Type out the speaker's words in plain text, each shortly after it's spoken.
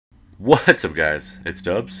What's up, guys? It's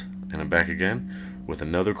Dubzz, and I'm back again with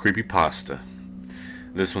another creepypasta.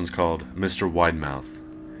 This one's called Mr. Widemouth,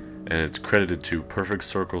 and it's credited to Perfect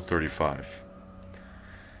Circle 35.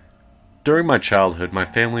 During my childhood, my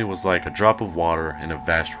family was like a drop of water in a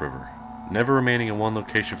vast river, never remaining in one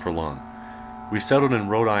location for long. We settled in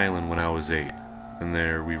Rhode Island when I was 8, and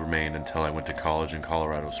there we remained until I went to college in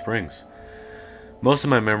Colorado Springs. Most of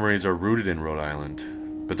my memories are rooted in Rhode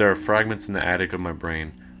Island, but there are fragments in the attic of my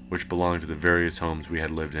brain which belong to the various homes we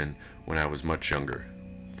had lived in when I was much younger.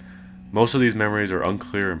 Most of these memories are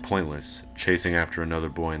unclear and pointless, chasing after another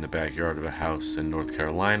boy in the backyard of a house in North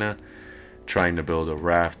Carolina, trying to build a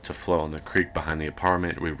raft to float on the creek behind the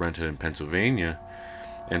apartment we rented in Pennsylvania,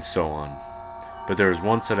 and so on. But there is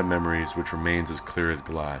one set of memories which remains as clear as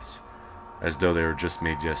glass, as though they were just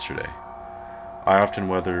made yesterday. I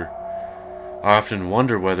often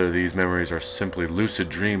wonder whether these memories are simply lucid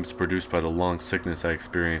dreams produced by the long sickness I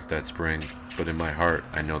experienced that spring, but in my heart,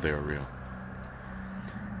 I know they are real.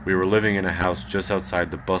 We were living in a house just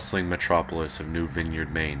outside the bustling metropolis of New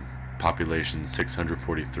Vineyard, Maine, population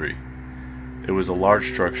 643. It was a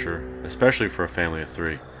large structure, especially for a family of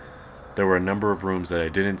 3. There were a number of rooms that I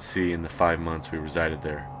didn't see in the 5 months we resided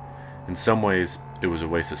there. In some ways, it was a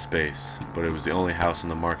waste of space, but it was the only house on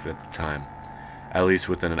the market at the time, at least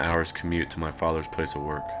within an hour's commute to my father's place of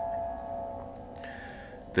work.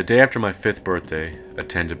 The day after my 5th birthday,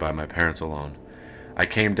 attended by my parents alone, I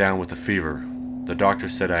came down with a fever. The doctor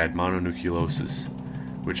said I had mononucleosis,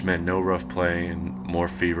 which meant no rough play and more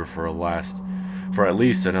fever for at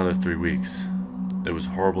least another 3 weeks. It was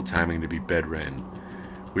horrible timing to be bedridden.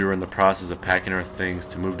 We were in the process of packing our things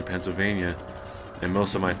to move to Pennsylvania, and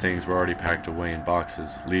most of my things were already packed away in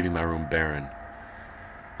boxes, leaving my room barren.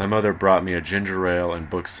 My mother brought me a ginger ale and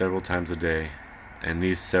books several times a day, and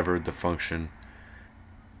these served the function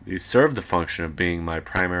of being my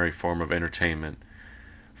primary form of entertainment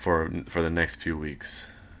for the next few weeks.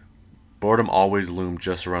 Boredom always loomed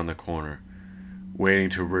just around the corner, waiting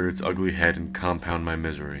to rear its ugly head and compound my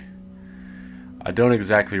misery. I don't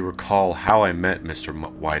exactly recall how I met Mr.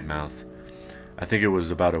 Widemouth. I think it was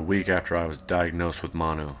about a week after I was diagnosed with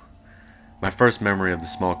mono. My first memory of the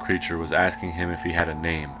small creature was asking him if he had a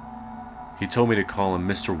name. He told me to call him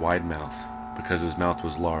Mr. Widemouth because his mouth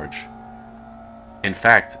was large. In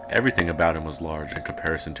fact, everything about him was large in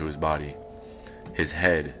comparison to his body. His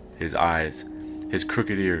head, his eyes, his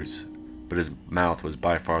crooked ears, but his mouth was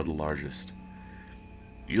by far the largest.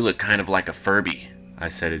 "You look kind of like a Furby," I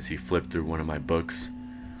said as he flipped through one of my books.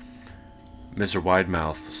 Mr.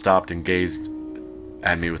 Widemouth stopped and gazed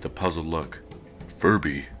at me with a puzzled look.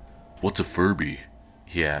 "Furby? What's a Furby?"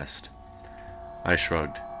 he asked. I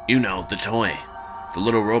shrugged. "You know, the toy. The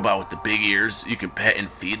little robot with the big ears. You can pet and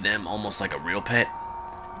feed them almost like a real pet."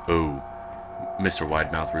 "Oh," Mr.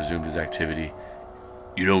 Widemouth resumed his activity.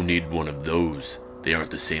 "You don't need one of those. They aren't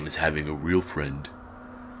the same as having a real friend."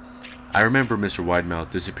 I remember Mr. Widemouth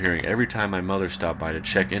disappearing every time my mother stopped by to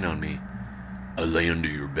check in on me. "I lay under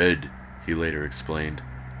your bed," he later explained.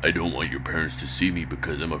 "I don't want your parents to see me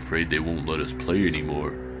because I'm afraid they won't let us play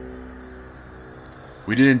anymore."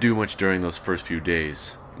 We didn't do much during those first few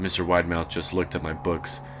days. Mr. Widemouth just looked at my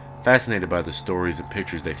books, fascinated by the stories and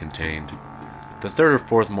pictures they contained. The 3rd or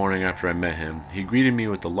 4th morning after I met him, he greeted me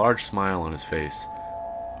with a large smile on his face.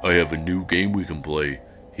 "I have a new game we can play,"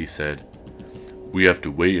 he said. "We have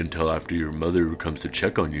to wait until after your mother comes to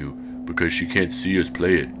check on you, because she can't see us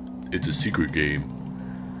play it. It's a secret game."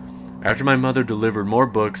 After my mother delivered more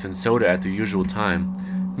books and soda at the usual time,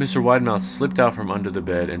 Mr. Widemouth slipped out from under the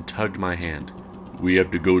bed and tugged my hand. "We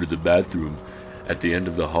have to go to the bathroom at the end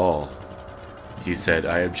of the hall," he said.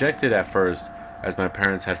 I objected at first, as my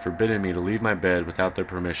parents had forbidden me to leave my bed without their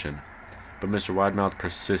permission, but Mr. Widemouth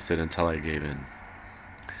persisted until I gave in.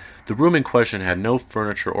 The room in question had no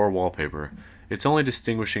furniture or wallpaper. Its only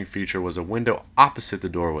distinguishing feature was a window opposite the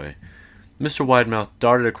doorway. Mr. Widemouth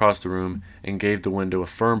darted across the room and gave the window a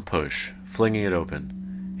firm push, flinging it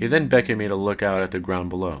open. He then beckoned me to look out at the ground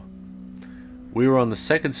below. We were on the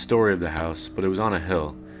 2nd story of the house, but it was on a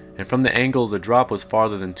hill, and from the angle the drop was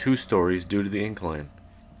farther than 2 stories due to the incline.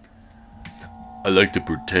 "I like to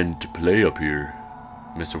pretend to play up here,"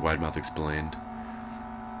 Mr. Widemouth explained.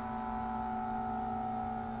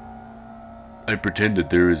 "I pretend that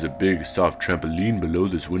there is a big, soft trampoline below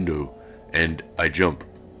this window, and I jump.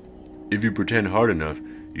 If you pretend hard enough,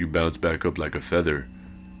 you bounce back up like a feather.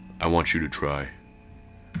 I want you to try."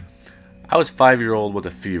 I was 5-year-old with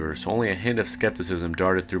a fever, so only a hint of skepticism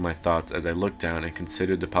darted through my thoughts as I looked down and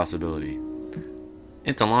considered the possibility.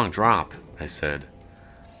 "It's a long drop," I said.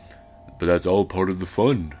 "But that's all part of the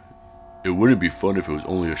fun. It wouldn't be fun if it was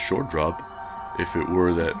only a short drop. If it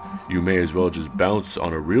were that, you may as well just bounce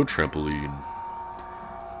on a real trampoline.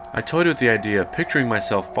 I toyed with the idea, picturing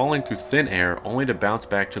myself falling through thin air only to bounce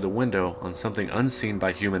back to the window on something unseen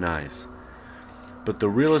by human eyes. But the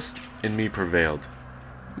realist in me prevailed.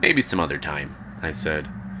 Maybe some other time, I said.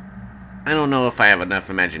 I don't know if I have enough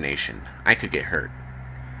imagination. I could get hurt.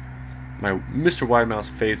 My Mr. Widemouth's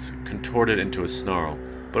face contorted into a snarl,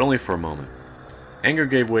 but only for a moment. Anger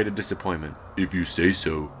gave way to disappointment. If you say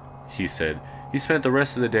so, he said. He spent the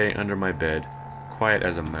rest of the day under my bed, quiet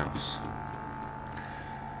as a mouse.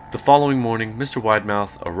 The following morning, Mr.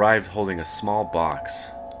 Widemouth arrived holding a small box.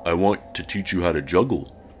 I want to teach you how to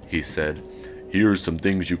juggle, he said. Here are some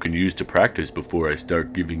things you can use to practice before I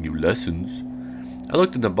start giving you lessons. I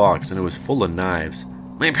looked in the box and it was full of knives.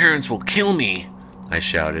 My parents will kill me, I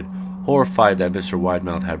shouted, horrified that Mr.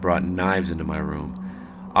 Widemouth had brought knives into my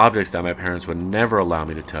room, objects that my parents would never allow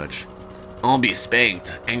me to touch. I'll be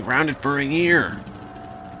spanked and grounded for a year.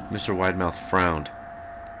 Mr. Widemouth frowned.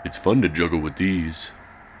 It's fun to juggle with these.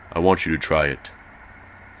 I want you to try it.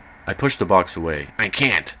 I pushed the box away. I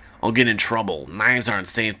can't. I'll get in trouble. Knives aren't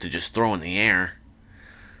safe to just throw in the air.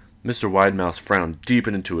 Mr. Widemouth's frown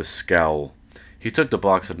deepened into a scowl. He took the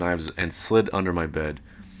box of knives and slid under my bed.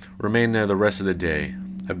 Remained there the rest of the day.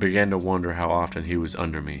 I began to wonder how often he was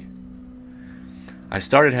under me. I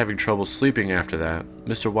started having trouble sleeping after that.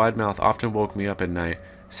 Mr. Widemouth often woke me up at night,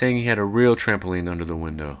 saying he had a real trampoline under the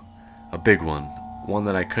window. A big one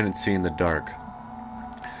that I couldn't see in the dark.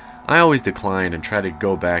 I always declined and tried to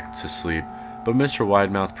go back to sleep, but Mr.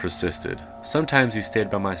 Widemouth persisted. Sometimes he stayed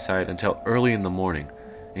by my side until early in the morning,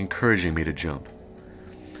 encouraging me to jump.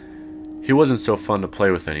 He wasn't so fun to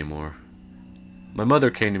play with anymore. My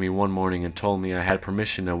mother came to me one morning and told me I had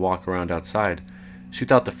permission to walk around outside. She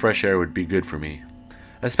thought the fresh air would be good for me,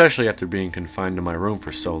 especially after being confined to my room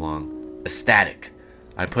for so long. Ecstatic,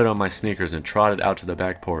 I put on my sneakers and trotted out to the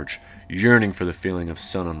back porch, yearning for the feeling of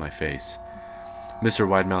sun on my face. Mr.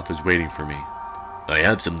 Widemouth was waiting for me. I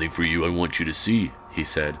have something for you I want you to see, he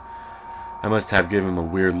said. I must have given him a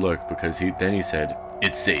weird look because then he said,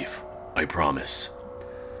 It's safe, I promise.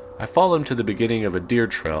 I followed him to the beginning of a deer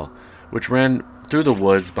trail, which ran through the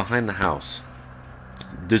woods behind the house.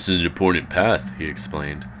 This is an important path, he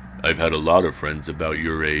explained. I've had a lot of friends about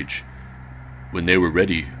your age. When they were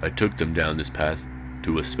ready, I took them down this path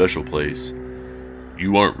to a special place.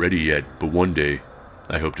 You aren't ready yet, but one day,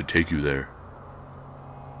 I hope to take you there.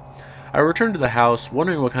 I returned to the house,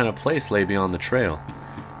 wondering what kind of place lay beyond the trail.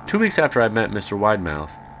 2 weeks after I met Mr.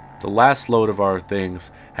 Widemouth, the last load of our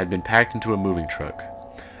things had been packed into a moving truck.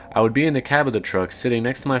 I would be in the cab of the truck, sitting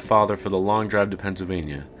next to my father for the long drive to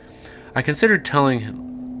Pennsylvania. I considered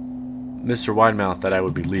telling Mr. Widemouth that I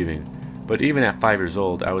would be leaving, but even at 5 years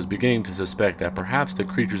old, I was beginning to suspect that perhaps the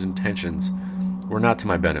creature's intentions were not to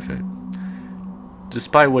my benefit,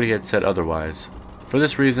 despite what he had said otherwise. For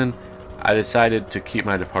this reason, I decided to keep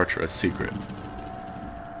my departure a secret.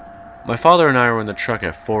 My father and I were in the truck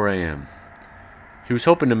at 4 a.m. He was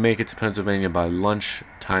hoping to make it to Pennsylvania by lunch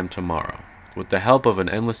time tomorrow, with the help of an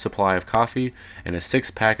endless supply of coffee and a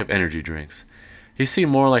 6-pack of energy drinks. He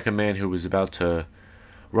seemed more like a man who was about to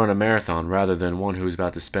run a marathon rather than one who was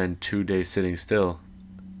about to spend 2 days sitting still.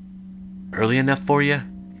 Early enough for you?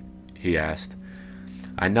 He asked.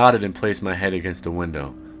 I nodded and placed my head against the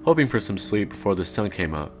window, hoping for some sleep before the sun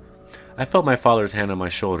came up. I felt my father's hand on my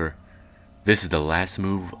shoulder. This is the last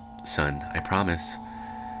move, son, I promise.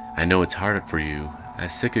 I know it's hard for you,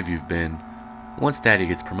 as sick as you've been. Once Daddy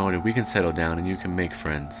gets promoted, we can settle down and you can make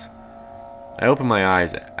friends. I opened my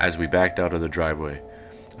eyes as we backed out of the driveway.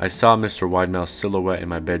 I saw Mr. Widemouth's silhouette in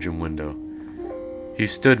my bedroom window. He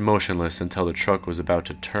stood motionless until the truck was about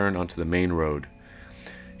to turn onto the main road.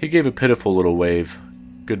 He gave a pitiful little wave.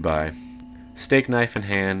 Goodbye. Steak knife in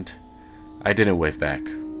hand. I didn't wave back.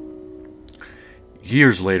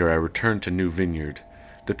 Years later, I returned to New Vineyard.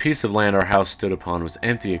 The piece of land our house stood upon was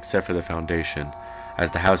empty except for the foundation,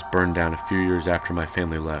 as the house burned down a few years after my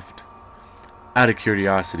family left. Out of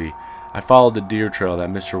curiosity, I followed the deer trail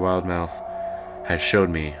that Mr. Widemouth had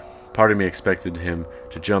showed me. Part of me expected him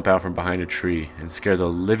to jump out from behind a tree and scare the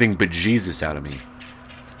living bejesus out of me.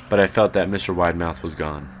 But I felt that Mr. Widemouth was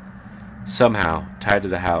gone, somehow tied to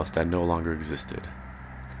the house that no longer existed.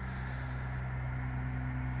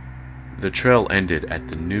 The trail ended at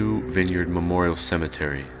the New Vineyard Memorial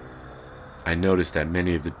Cemetery. I noticed that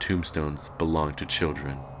many of the tombstones belonged to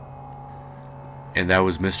children. And that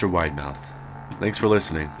was Mr. Widemouth. Thanks for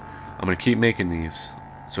listening. I'm going to keep making these,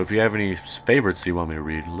 so if you have any favorites you want me to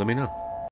read, let me know.